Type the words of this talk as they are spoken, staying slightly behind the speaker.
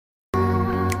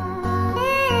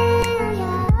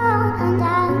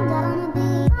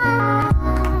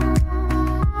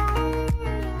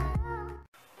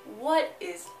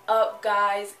up,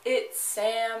 guys? It's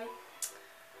Sam.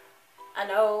 I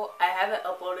know I haven't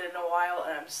uploaded in a while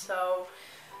and I'm so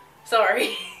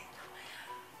sorry.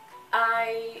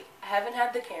 I haven't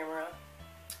had the camera,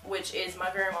 which is my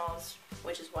grandma's,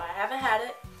 which is why I haven't had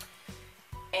it.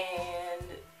 And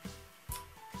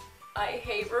I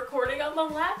hate recording on the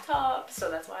laptop, so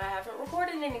that's why I haven't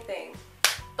recorded anything.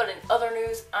 But in other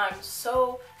news, I'm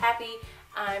so happy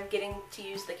I'm getting to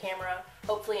use the camera,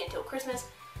 hopefully until Christmas,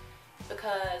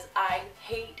 because I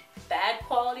hate bad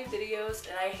quality videos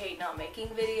and I hate not making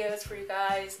videos for you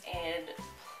guys, and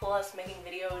plus making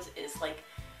videos is like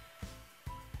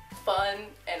fun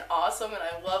and awesome and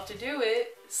I love to do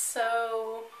it.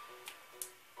 So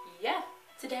yeah,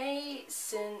 today,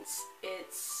 since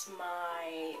it's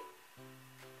my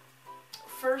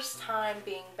first time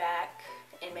being back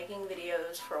and making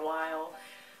videos for a while,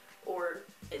 or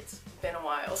it's been a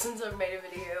while since I've made a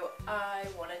video, I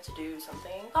wanted to do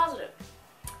something positive.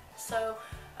 So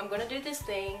I'm gonna do this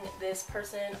thing this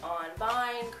person on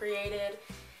Vine created,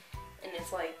 and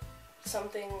it's like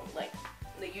something like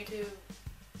the YouTube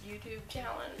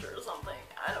challenge or something,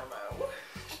 I don't know.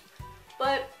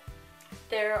 But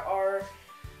there are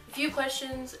a few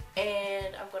questions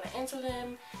and I'm gonna answer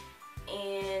them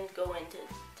and go into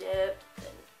depth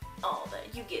and all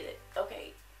that. You get it.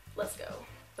 Okay, let's go.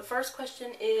 The first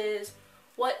question is,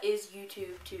 what is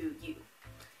YouTube to you?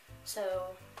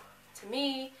 So, to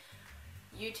me,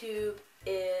 YouTube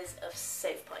is a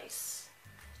safe place.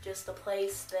 Just a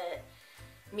place that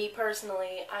me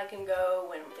personally, I can go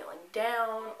when I'm feeling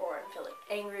down or I'm feeling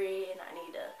angry and I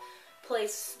need a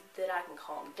place that I can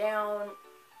calm down,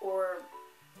 or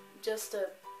just a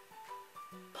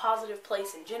positive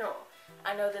place in general.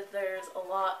 I know that there's a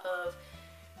lot of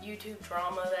YouTube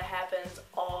drama that happens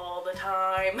all the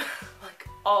time, like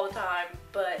all the time,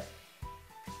 but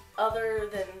other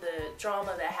than the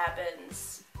drama that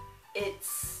happens,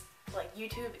 it's like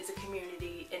YouTube is a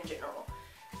community in general,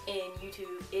 and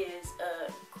YouTube is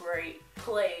a great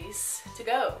place to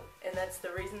go, and that's the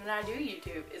reason that I do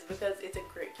YouTube, is because it's a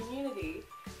great community.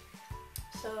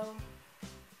 So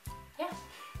yeah.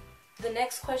 The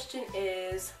next question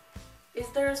is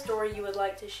there a story you would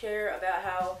like to share about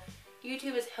how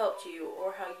YouTube has helped you,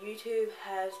 or how YouTube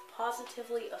has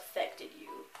positively affected you?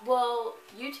 Well,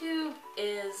 YouTube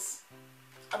is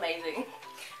amazing,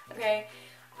 okay?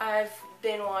 I've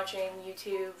been watching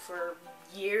YouTube for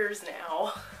years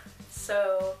now,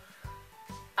 so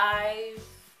I've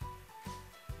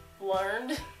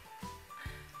learned.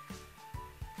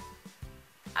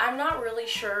 I'm not really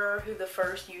sure who the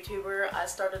first YouTuber I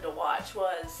started to watch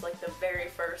was, like the very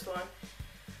first one.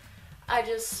 I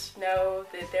just know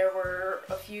that there were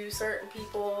a few certain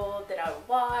people that I would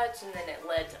watch, and then it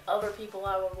led to other people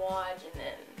I would watch, and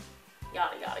then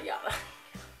yada yada yada.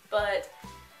 But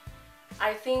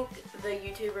I think the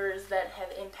YouTubers that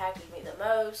have impacted me the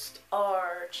most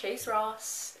are Chase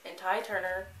Ross and Ty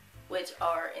Turner, which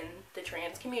are in the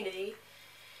trans community,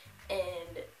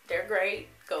 and they're great.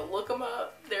 Go look them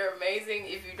up. They're amazing.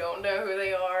 If you don't know who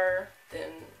they are,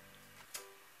 then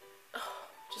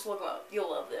just look them up. You'll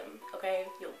love them, okay?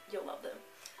 You'll love them.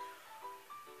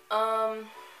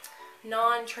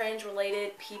 Non-trans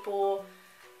related people,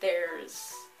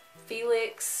 there's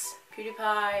Felix,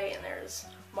 PewDiePie, and there's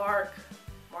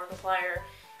Markiplier,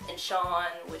 and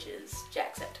Sean, which is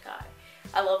Jacksepticeye.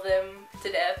 I love them to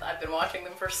death. I've been watching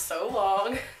them for so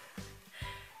long.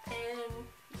 And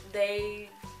they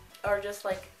are just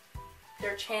like,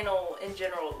 their channel in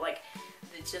general, like,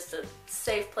 it's just a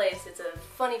safe place, it's a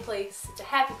funny place, it's a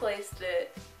happy place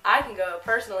that I can go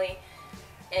personally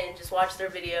and just watch their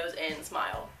videos and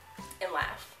smile and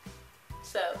laugh.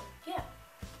 So yeah.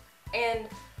 And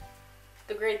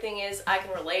the great thing is I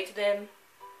can relate to them,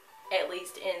 at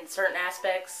least in certain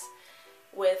aspects.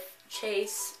 With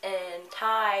Chase and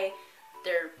Ty,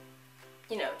 they're,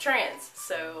 you know, trans,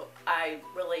 so I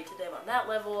relate to them on that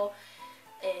level,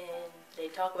 and they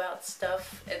talk about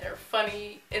stuff and they're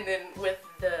funny. And then with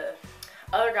the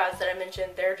other guys that I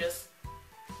mentioned, they're just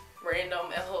random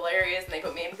and hilarious and they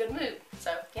put me in a good mood.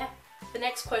 So yeah. The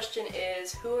next question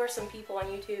is, who are some people on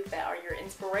YouTube that are your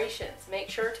inspirations? Make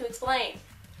sure to explain.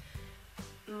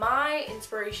 My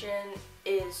inspiration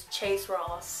is Chase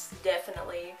Ross,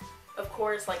 definitely. Of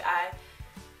course, like, I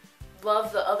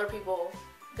love the other people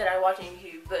that I watch on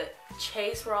YouTube, but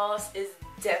Chase Ross is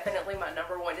definitely my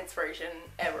 #1 inspiration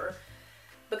ever,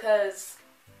 because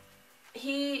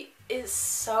he is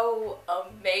so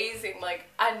amazing. Like,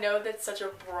 I know that's such a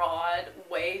broad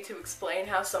way to explain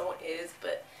how someone is,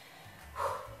 but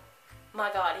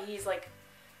my God, he's like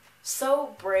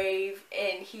so brave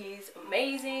and he's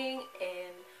amazing,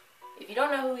 and If you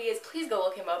don't know who he is, please go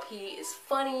look him up. He is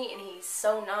funny and he's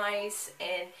so nice,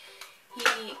 and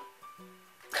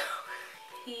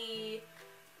he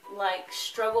like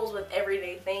struggles with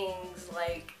everyday things.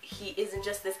 Like, he isn't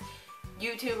just this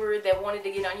YouTuber that wanted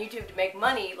to get on YouTube to make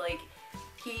money. Like,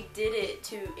 he did it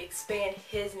to expand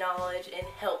his knowledge and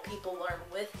help people learn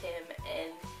with him,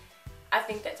 and I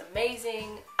think that's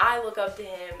amazing. I look up to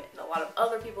him, and a lot of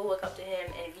other people look up to him,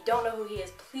 and if you don't know who he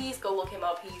is, please go look him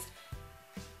up. He's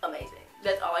amazing.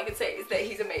 That's all I can say, is that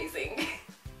he's amazing.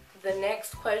 The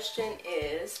next question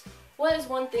is, what is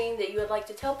one thing that you would like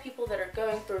to tell people that are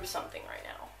going through something right now?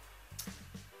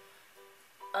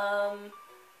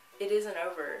 It isn't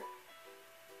over.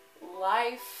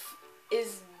 Life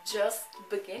is just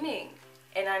beginning,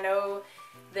 and I know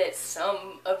that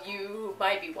some of you who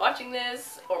might be watching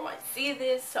this or might see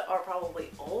this are probably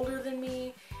older than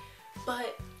me,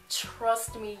 but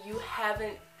trust me, you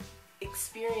haven't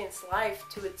experienced life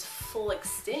to its full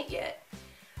extent yet.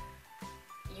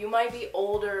 You might be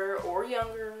older or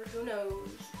younger, who knows,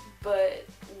 but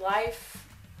life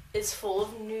is full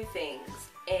of new things,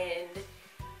 and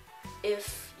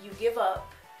if you give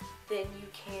up, then you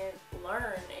can't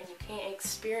learn, and you can't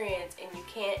experience, and you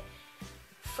can't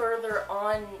further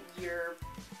on your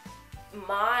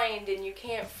mind, and you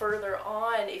can't further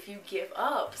on if you give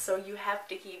up. So you have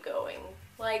to keep going.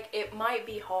 Like, it might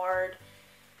be hard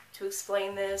to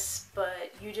explain this,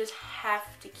 but you just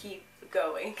have to keep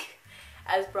going.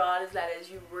 As broad as that is,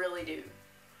 you really do.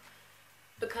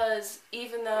 Because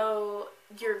even though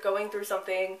you're going through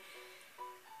something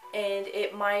and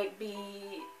it might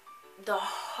be the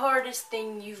hardest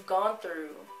thing you've gone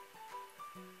through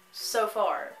so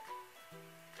far,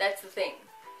 that's the thing,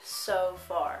 so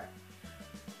far,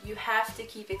 you have to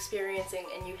keep experiencing,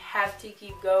 and you have to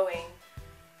keep going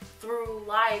through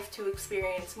life to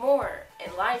experience more.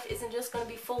 And life isn't just going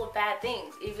to be full of bad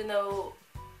things, even though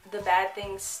the bad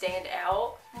things stand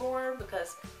out more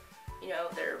because, you know,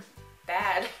 they're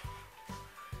bad.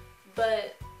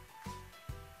 But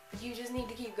you just need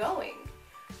to keep going,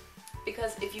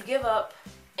 because if you give up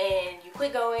and you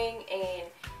quit going and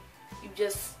you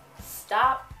just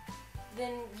stop,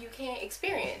 then you can't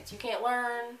experience, you can't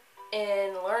learn,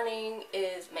 and learning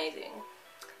is amazing.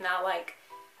 Not like,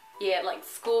 yeah, like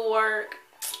schoolwork,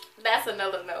 that's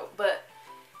another note, but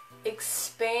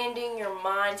expanding your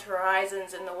mind's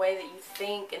horizons in the way that you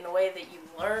think, and the way that you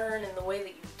learn, and the way that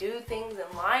you do things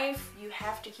in life, you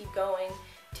have to keep going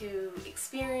to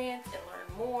experience and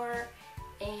learn more.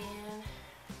 And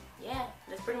yeah,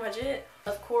 that's pretty much it.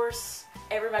 Of course,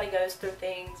 everybody goes through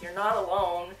things. You're not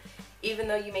alone, even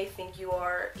though you may think you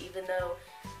are, even though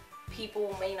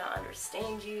people may not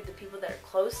understand you, the people that are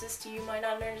closest to you might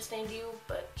not understand you,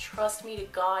 but trust me to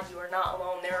God, you are not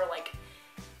alone. There are like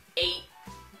 8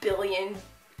 billion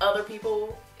other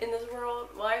people in this world,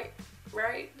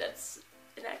 right? That's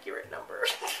an accurate number.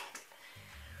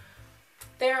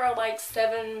 There are like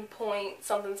 7 point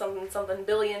something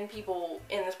billion people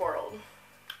in this world,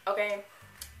 okay?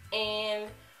 And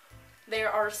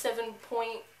there are 7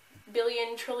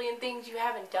 billion trillion things you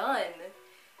haven't done,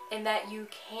 and that you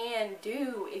can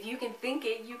do. If you can think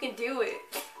it, you can do it.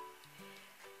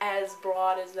 As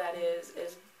broad as that is,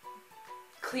 as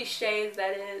cliche as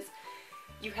that is,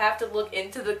 you have to look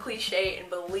into the cliche and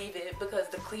believe it, because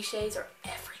the cliches are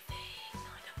everything.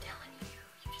 Like I'm telling you,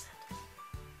 you just have to.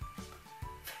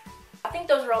 I think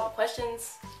those are all the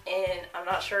questions, and I'm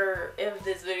not sure if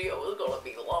this video was going to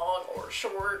be long or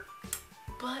short,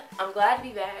 but I'm glad to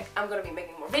be back. I'm going to be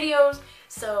making more videos,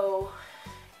 so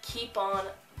keep on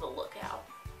the lookout.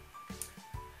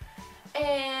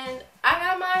 And I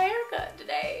got my hair cut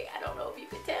today. I don't know if you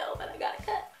could tell, but I got it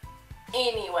cut.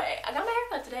 Anyway, I got my hair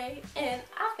cut today, and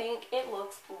I think it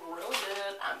looks really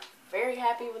good. I'm very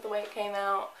happy with the way it came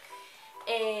out.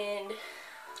 And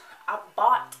I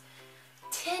bought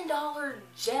 $10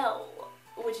 gel,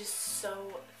 which is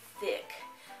so thick.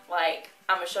 Like,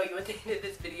 I'm gonna show you at the end of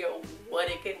this video what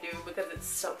it can do, because it's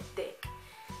so thick.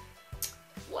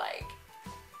 Like,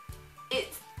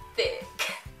 it's thick.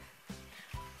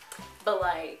 But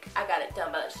like, I got it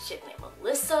done by this chick named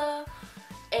Melissa,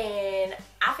 and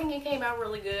I think it came out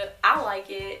really good. I like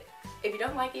it. If you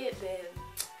don't like it, then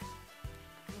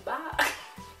bye.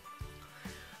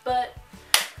 But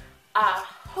I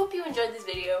hope you enjoyed this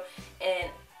video, and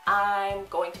I'm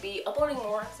going to be uploading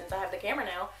more since I have the camera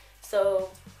now. So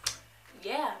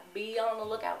yeah, be on the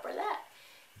lookout for that.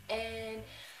 And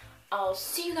I'll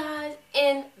see you guys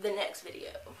in the next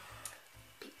video.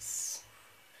 Peace.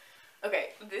 Okay,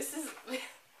 this is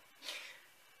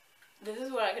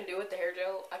what I can do with the hair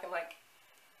gel. I can like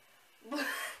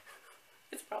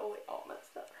it's probably all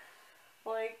messed up.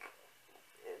 Like,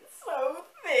 it's so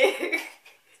thick.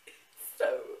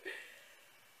 So,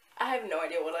 I have no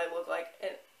idea what I look like,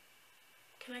 and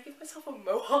can I give myself a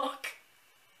mohawk?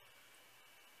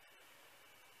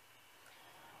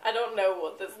 I don't know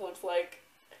what this looks like.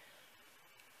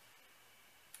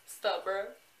 Stop, bro.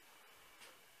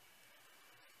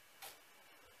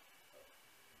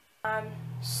 I'm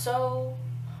so...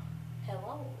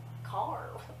 Hello, car.